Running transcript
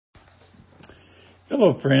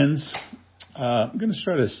Hello, friends. I'm going to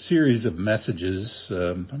start a series of messages.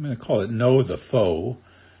 I'm going to call it Know the Foe.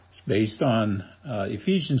 It's based on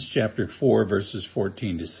Ephesians chapter 4, verses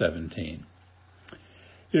 14 to 17.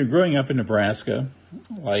 Growing up in Nebraska,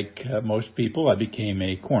 like most people, I became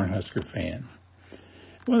a Cornhusker fan.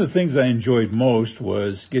 One of the things I enjoyed most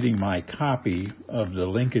was getting my copy of the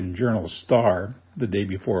Lincoln Journal-Star the day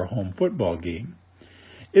before a home football game.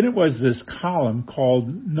 And it was this column called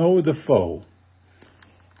Know the Foe.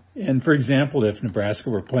 And for example, if Nebraska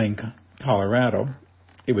were playing Colorado,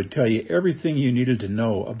 it would tell you everything you needed to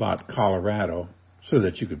know about Colorado so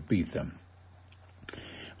that you could beat them.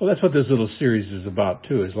 Well, that's what this little series is about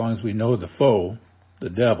too. As long as we know the foe, the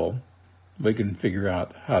devil, we can figure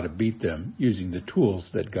out how to beat them using the tools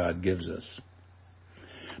that God gives us.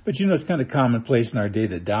 But it's kind of commonplace in our day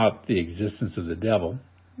to doubt the existence of the devil.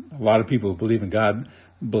 A lot of people who believe in God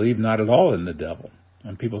believe not at all in the devil.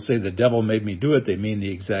 When people say the devil made me do it, they mean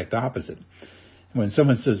the exact opposite. When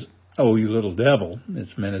someone says, "Oh, you little devil,"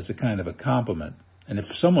 it's meant as a kind of a compliment. And if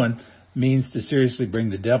someone means to seriously bring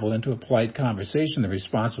the devil into a polite conversation, the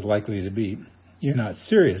response is likely to be, "You're not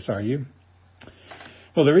serious, are you?"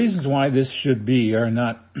 Well, the reasons why this should be are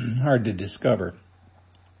not hard to discover.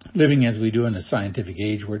 Living as we do in a scientific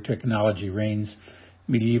age where technology reigns,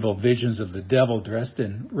 medieval visions of the devil dressed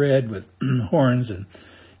in red with horns and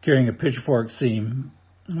carrying a pitchfork seem,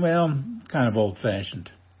 kind of old-fashioned.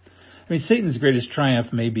 Satan's greatest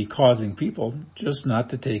triumph may be causing people just not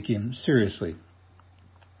to take him seriously.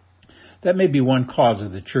 That may be one cause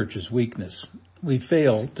of the church's weakness. We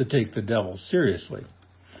fail to take the devil seriously.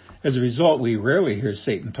 As a result, we rarely hear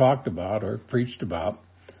Satan talked about or preached about,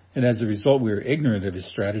 and as a result, we are ignorant of his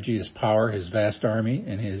strategy, his power, his vast army,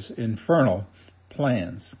 and his infernal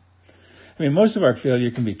plans. Most of our failure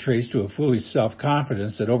can be traced to a foolish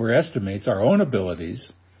self-confidence that overestimates our own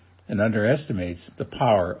abilities and underestimates the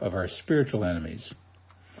power of our spiritual enemies.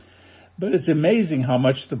 But it's amazing how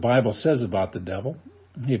much the Bible says about the devil.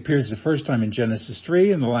 He appears the first time in Genesis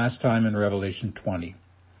 3 and the last time in Revelation 20.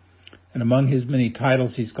 And among his many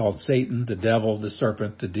titles, he's called Satan, the devil, the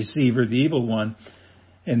serpent, the deceiver, the evil one,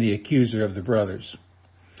 and the accuser of the brothers.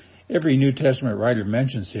 Every New Testament writer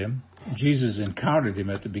mentions him. Jesus encountered him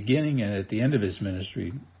at the beginning and at the end of his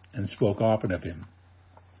ministry and spoke often of him.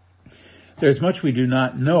 There's much we do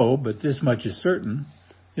not know, but this much is certain.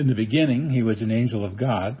 In the beginning, he was an angel of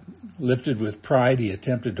God. Lifted with pride, he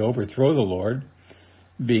attempted to overthrow the Lord.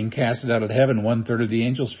 Being casted out of heaven, 1/3 of the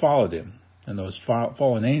angels followed him. And those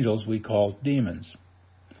fallen angels we call demons.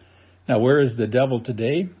 Now, where is the devil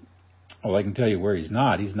today? Well, I can tell you where he's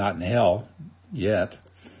not. He's not in hell yet.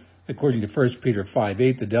 According to 1 Peter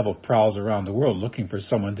 5:8, the devil prowls around the world looking for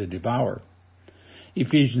someone to devour.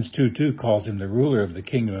 Ephesians 2:2 calls him the ruler of the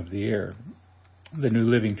kingdom of the air. The New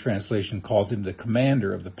Living Translation calls him the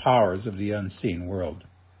commander of the powers of the unseen world.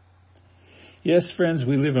 Yes, friends,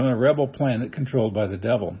 we live on a rebel planet controlled by the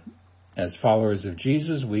devil. As followers of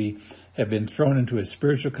Jesus, we have been thrown into a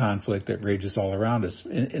spiritual conflict that rages all around us.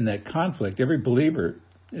 In that conflict, every believer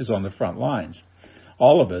is on the front lines.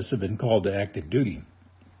 All of us have been called to active duty.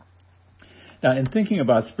 Now, in thinking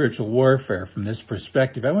about spiritual warfare from this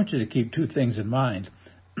perspective, I want you to keep two things in mind.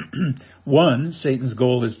 One, Satan's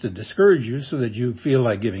goal is to discourage you so that you feel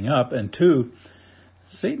like giving up. And two,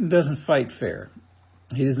 Satan doesn't fight fair.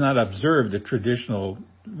 He does not observe the traditional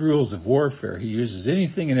rules of warfare. He uses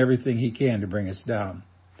anything and everything he can to bring us down.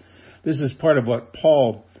 This is part of what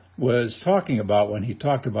Paul was talking about when he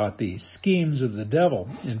talked about the schemes of the devil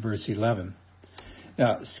in verse 11.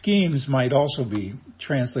 Now, schemes might also be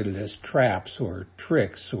translated as traps or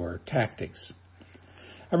tricks or tactics.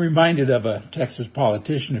 I'm reminded of a Texas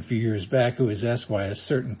politician a few years back who was asked why a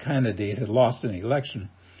certain candidate had lost an election.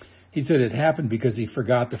 He said it happened because he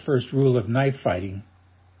forgot the first rule of knife fighting.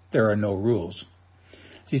 There are no rules.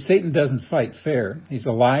 See, Satan doesn't fight fair. He's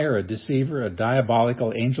a liar, a deceiver, a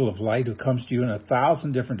diabolical angel of light who comes to you in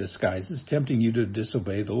 1,000 different disguises, tempting you to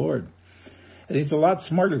disobey the Lord. And he's a lot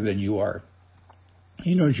smarter than you are.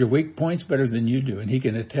 He knows your weak points better than you do, and he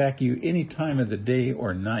can attack you any time of the day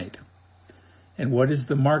or night. And what is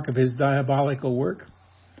the mark of his diabolical work?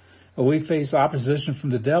 Well, we face opposition from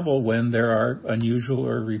the devil when there are unusual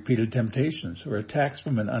or repeated temptations, or attacks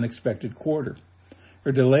from an unexpected quarter,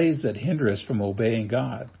 or delays that hinder us from obeying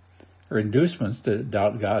God, or inducements to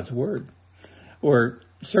doubt God's word, or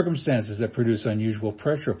circumstances that produce unusual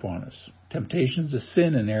pressure upon us, temptations to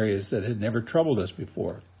sin in areas that had never troubled us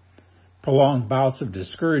before, prolonged bouts of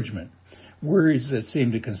discouragement, worries that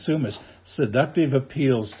seem to consume us, seductive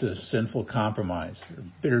appeals to sinful compromise, or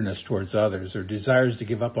bitterness towards others, or desires to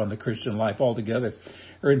give up on the Christian life altogether,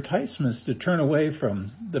 or enticements to turn away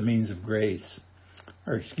from the means of grace.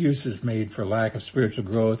 are excuses made for lack of spiritual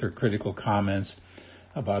growth or critical comments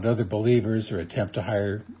about other believers or attempt to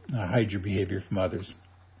hide your behavior from others.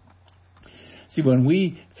 See, when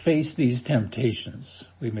we face these temptations,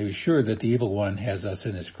 we may be sure that the evil one has us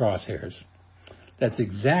in his crosshairs. That's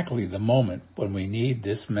exactly the moment when we need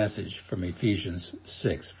this message from Ephesians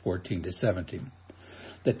 6:14-17.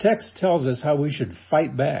 The text tells us how we should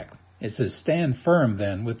fight back. It says, "Stand firm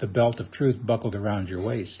then with the belt of truth buckled around your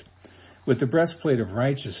waist, with the breastplate of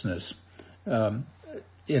righteousness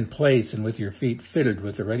in place, and with your feet fitted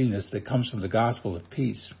with the readiness that comes from the gospel of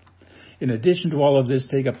peace. In addition to all of this,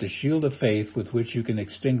 take up the shield of faith with which you can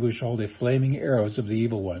extinguish all the flaming arrows of the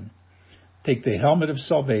evil one. Take the helmet of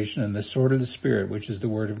salvation and the sword of the Spirit, which is the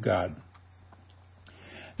word of God."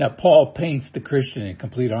 Now, Paul paints the Christian in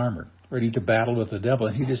complete armor, ready to battle with the devil,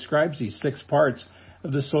 and he describes these 6 parts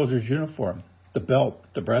of the soldier's uniform: the belt,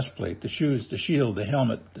 the breastplate, the shoes, the shield, the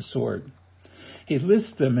helmet, the sword. He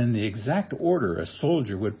lists them in the exact order a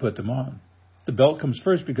soldier would put them on. The belt comes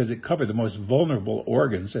first because it covered the most vulnerable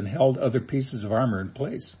organs and held other pieces of armor in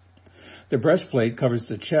place. The breastplate covers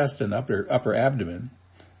the chest and upper abdomen.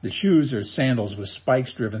 The shoes, or sandals with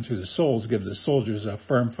spikes driven through the soles, give the soldiers a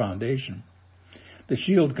firm foundation. The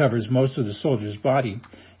shield covers most of the soldier's body,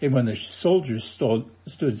 and when the soldiers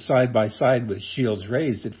stood side by side with shields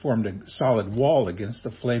raised, it formed a solid wall against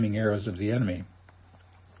the flaming arrows of the enemy.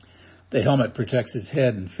 The helmet protects his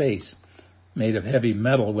head and face, made of heavy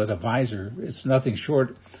metal with a visor. It's nothing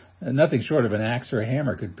short of an axe or a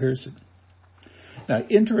hammer could pierce it. Now,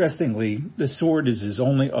 interestingly, the sword is his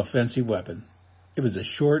only offensive weapon. It was a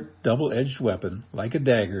short, double-edged weapon, like a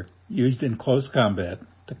dagger, used in close combat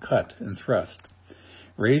to cut and thrust.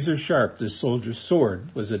 Razor sharp, the soldier's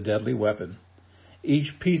sword was a deadly weapon.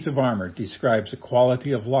 Each piece of armor describes a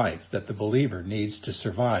quality of life that the believer needs to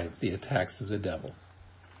survive the attacks of the devil.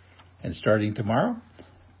 And starting tomorrow,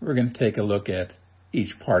 we're going to take a look at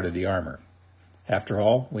each part of the armor. After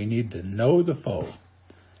all, we need to know the foe.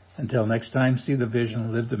 Until next time, see the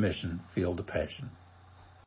vision, live the mission, feel the passion.